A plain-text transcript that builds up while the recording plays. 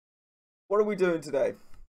What are we doing today?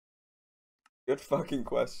 Good fucking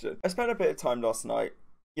question. I spent a bit of time last night,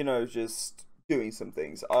 just doing some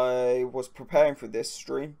things. I was preparing for this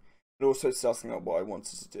stream, and also sussing out what I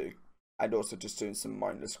wanted to do, and also just doing some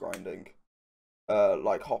mindless grinding.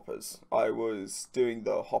 Like hoppers. I was doing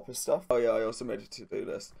the hopper stuff. Oh yeah, I also made a to-do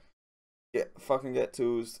list. Get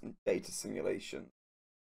tools and data simulation.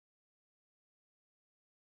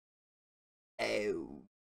 Oh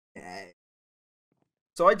no.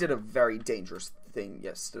 So I did a very dangerous thing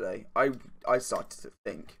yesterday. I started to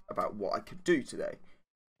think about what I could do today.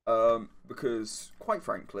 Because quite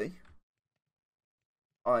frankly,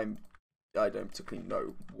 I don't particularly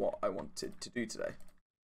know what I wanted to do today.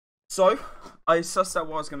 So I sussed out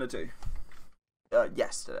what I was gonna do.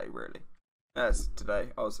 Yesterday, really. Yes, today.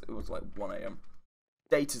 It was like 1 AM.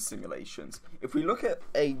 Data simulations. If we look at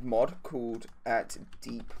a mod called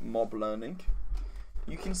Deep Mob Learning,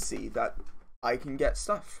 you can see that I can get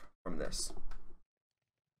stuff from this,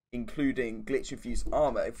 including glitch infused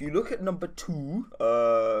armor. If you look at number 2,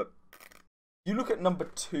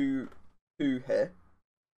 here.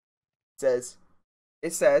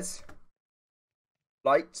 It says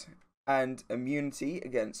light and immunity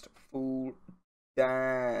against full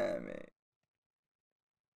damage.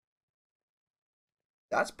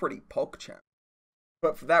 That's pretty pogchamp.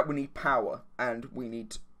 But for that we need power, and we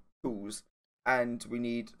need tools, and we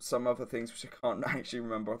need some other things which I can't actually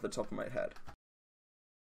remember off the top of my head.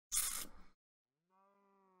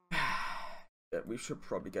 Yeah, we should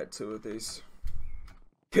probably get 2 of these.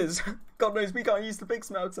 Because, God knows, we can't use the big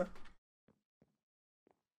smelter.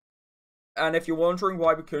 And if you're wondering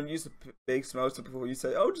why we couldn't use the big smelter before, you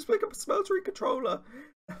say, oh, just pick up a smeltery controller.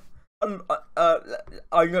 I'm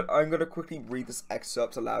gonna quickly read this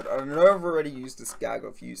excerpt aloud. I know I've already used this gag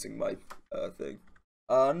of using my thing.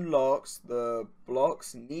 Unlocks the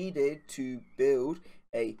blocks needed to build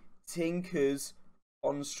a Tinker's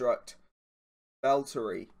Construct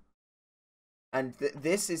Smeltery. And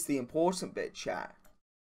this is the important bit, chat.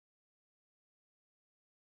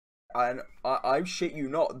 And I shit you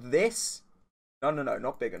not, this... No,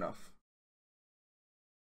 not big enough.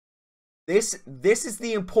 This is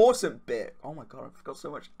the important bit. Oh my god, I've got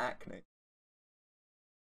so much acne.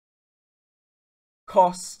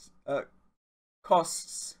 Costs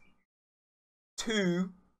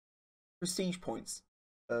 2 prestige points.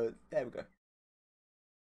 There we go.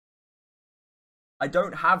 I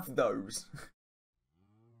don't have those.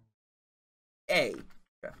 A.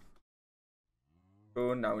 Okay.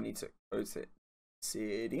 Oh, now we need to close it.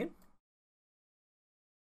 Obsidian.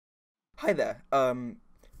 Hi there.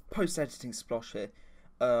 Post-editing Splosh here.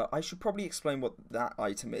 I should probably explain what that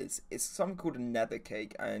item is. It's something called a nether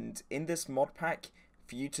cake, and in this mod pack,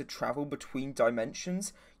 for you to travel between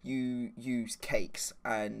dimensions, you use cakes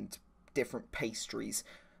and different pastries.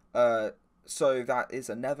 So that is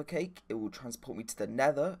a nether cake. It will transport me to the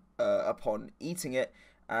nether upon eating it,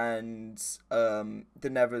 and the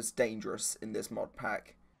nether's dangerous in this mod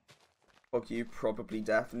pack. Fuck you, probably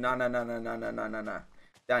death. No.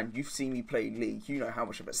 Dan, you've seen me play League. You know how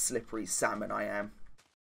much of a slippery salmon I am.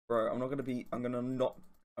 Bro, I'm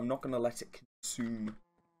not gonna let it consume.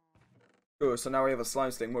 Oh, so now we have a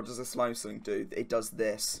slime sling. What does a slime sling do? It does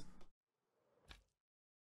this.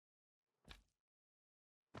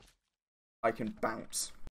 I can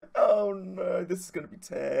bounce. Oh no, this is gonna be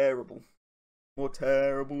terrible. More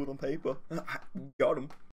terrible than paper. Got him.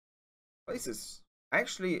 This is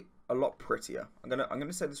actually a lot prettier. I'm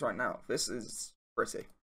gonna say this right now. This is pretty.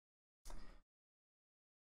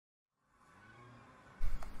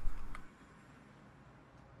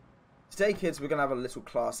 Today, kids, we're gonna have a little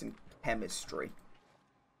class in chemistry.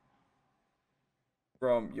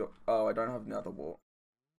 From your... Oh, I don't have another wart.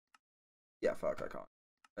 Yeah, fuck, I can't.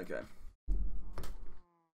 Okay.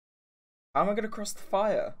 How am I gonna cross the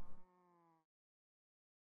fire?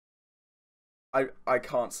 I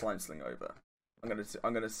can't slime sling over. I'm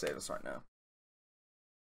gonna say this right now.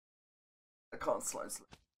 I can't slime sling.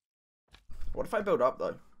 What if I build up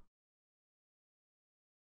though?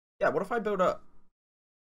 Yeah, what if I build up?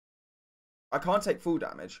 I can't take full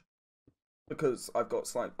damage because I've got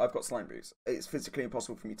slime boots. It's physically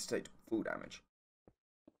impossible for me to take full damage.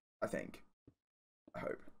 I think. I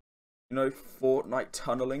hope. You know, Fortnite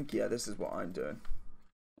tunneling? Yeah, this is what I'm doing.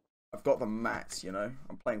 I've got the mats, you know.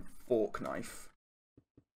 I'm playing Fork Knife.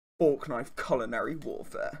 Fork Knife Culinary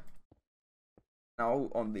Warfare. Now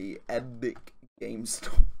on the Epic Game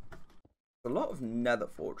Store. A lot of nether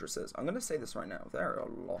fortresses. I'm going to say this right now. There are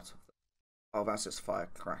a lot of them. Oh, that's just fire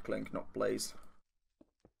crackling, not blaze.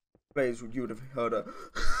 Blaze, you would have heard a...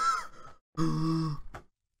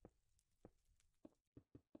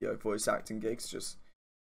 Yo, voice acting gigs, just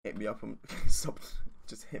Hit me up on stop.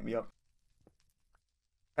 Just hit me up.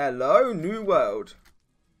 Hello, New World.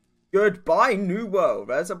 Goodbye, New World.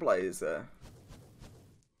 There's a blazer.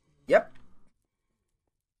 Yep.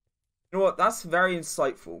 You know what? That's very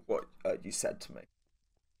insightful, what you said to me.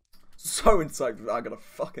 So insightful that I'm gonna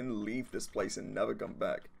fucking leave this place and never come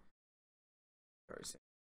back. Very soon.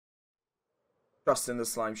 Trust in the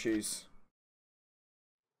slime shoes.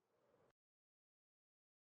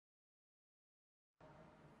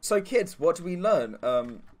 So kids, what do we learn?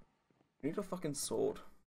 We need a fucking sword.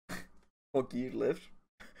 Or geared lift.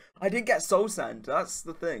 I didn't get soul sand, that's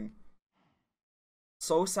the thing.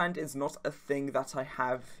 Soul sand is not a thing that I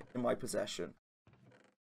have in my possession.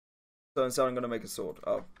 So instead I'm gonna make a sword.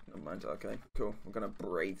 Oh, never mind, okay, cool. I'm gonna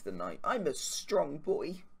brave the night. I'm a strong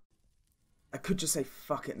boy. I could just say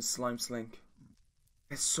fuck it and slime sling.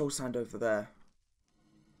 There's soul sand over there.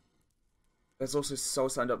 There's also soul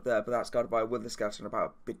sand up there, but that's guarded by a wither skeleton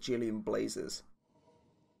about a bajillion blazes.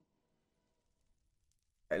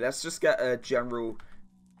 Okay, let's just get a general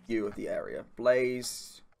view of the area.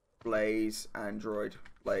 Blaze, blaze, android,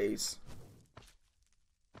 blaze.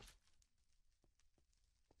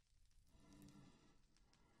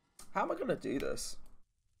 How am I gonna do this?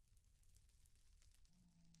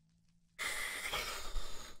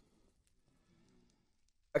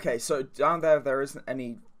 Okay, so down there isn't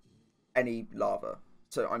any lava,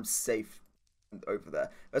 so I'm safe over there.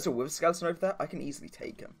 There's a wither skeleton over there. I can easily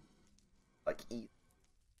take him. Like,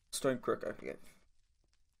 stone crook. Okay,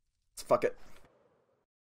 fuck it.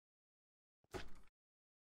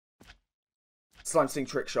 Slime sting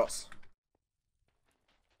trick shots.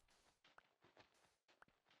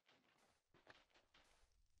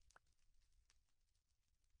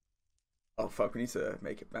 Oh fuck, we need to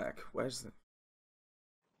make it back. Where's the...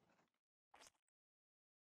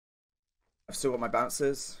 I've still got my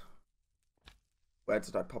bounces. Where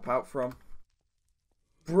did I pop out from?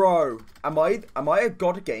 Bro, am I a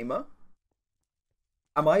god gamer?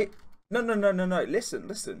 Am I? No.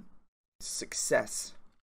 Listen. Success.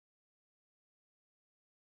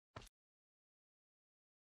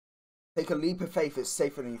 Take a leap of faith. It's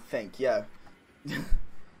safer than you think. Yeah.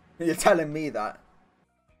 You're telling me that.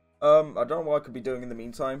 I don't know what I could be doing in the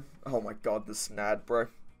meantime. Oh my god, the snad, bro.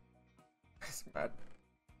 It's mad.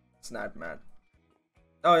 Snad mad.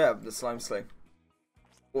 Oh yeah, the slime sling.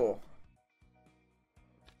 Whoa.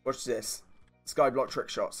 Watch this. Skyblock trick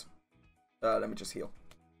shots. Let me just heal.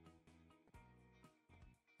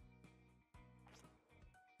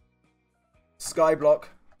 Skyblock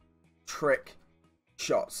trick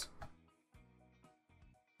shots.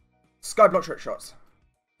 Skyblock trick shots.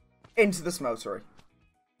 Into the smeltery.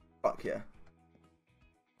 Fuck yeah.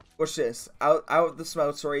 Watch this. Out of the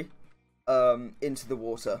smeltery. Into the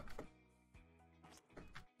water.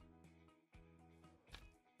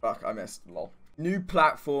 Fuck, I missed. Lol. New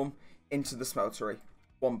platform into the smeltery.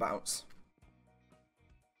 One bounce.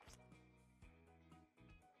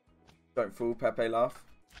 Don't fool, Pepe laugh.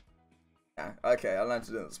 Yeah, okay, I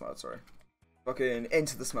landed in the smeltery. Fucking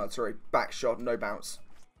into the smeltery. Back shot, no bounce.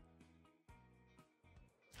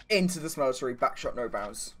 Into the smeltery. Back shot, no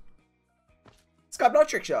bounce. Skyblock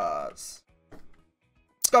trick shots.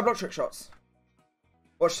 Skyblock trick shots.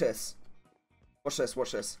 Watch this. Watch this,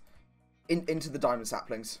 watch this. Into the diamond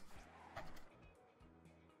saplings.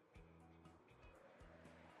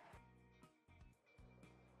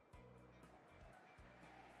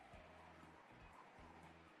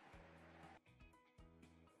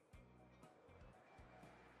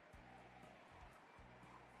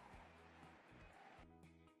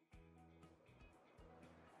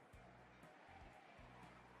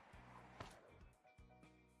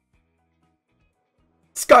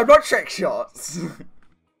 Skyblock trick shots.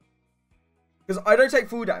 Because I don't take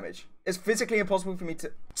full damage. It's physically impossible for me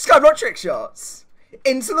to... Skyblock trick shots!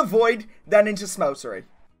 Into the void, then into smeltery.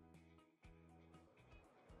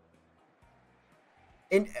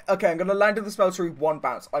 Okay, I'm going to land in the smeltery one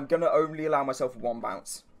bounce. I'm going to only allow myself one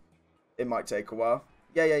bounce. It might take a while.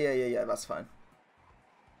 Yeah, that's fine.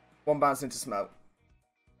 One bounce into smelt.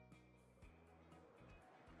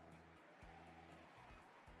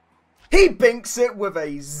 He binks it with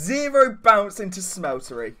a 0 bounce into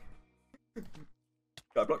smeltery.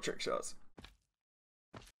 Skyblock trick shots.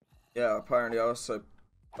 Yeah, apparently I also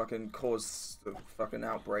fucking caused the fucking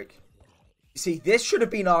outbreak. You see, this should have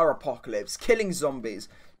been our apocalypse, killing zombies.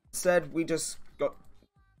 Instead, we just got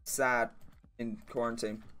sad in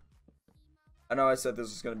quarantine. I know I said this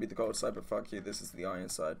was going to be the gold side, but fuck you, this is the iron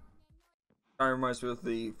side. That reminds me of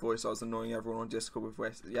the voice I was annoying everyone on Discord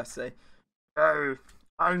with yesterday. Hey,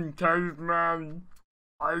 I'm Caveman.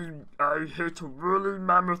 I hit a woolly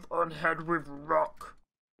mammoth on head with rock.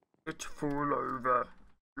 don't fall over.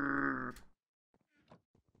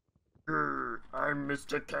 I'm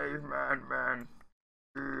Mr. Caveman Man.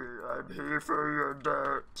 I'm here for your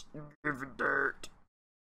dirt. Give dirt.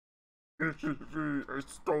 I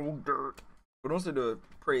stole dirt. We can also do a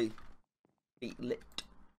pretty lit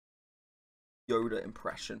Yoda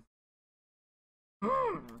impression.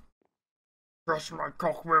 Crush my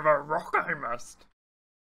cock with a rock, I must.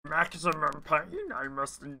 Maximum pain I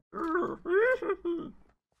must endure.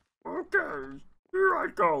 Okay, here I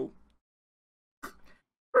go.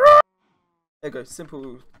 There you go,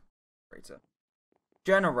 simple generator.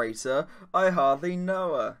 Generator? I hardly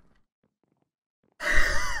know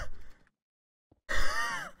her.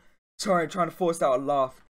 Sorry, I'm trying to force out a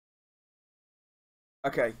laugh.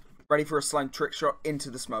 Okay, ready for a slime trick shot into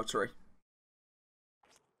the smeltery.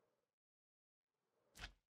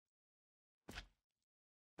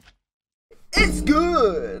 It's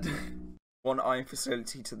good! One iron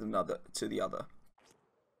facility to the other.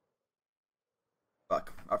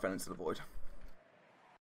 Fuck, I fell into the void.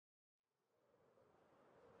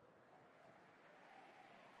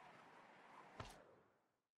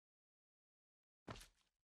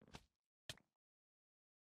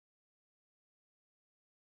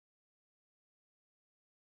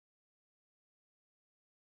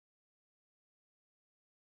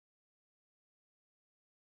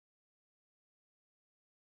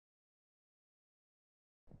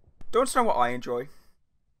 Don't you know what I enjoy?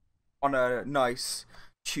 On a nice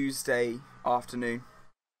Tuesday afternoon.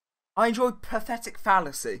 I enjoy pathetic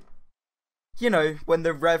fallacy. You know, when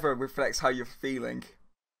the weather reflects how you're feeling.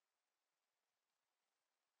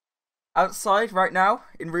 Outside right now,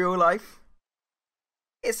 in real life,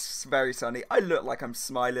 it's very sunny. I look like I'm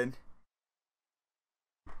smiling.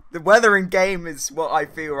 The weather in game is what I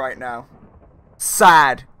feel right now.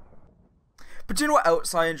 Sad. But do you know what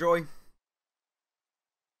else I enjoy?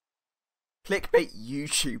 Clickbait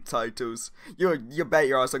YouTube titles. You bet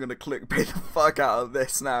your ass I'm gonna clickbait the fuck out of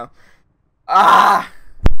this now. Ah!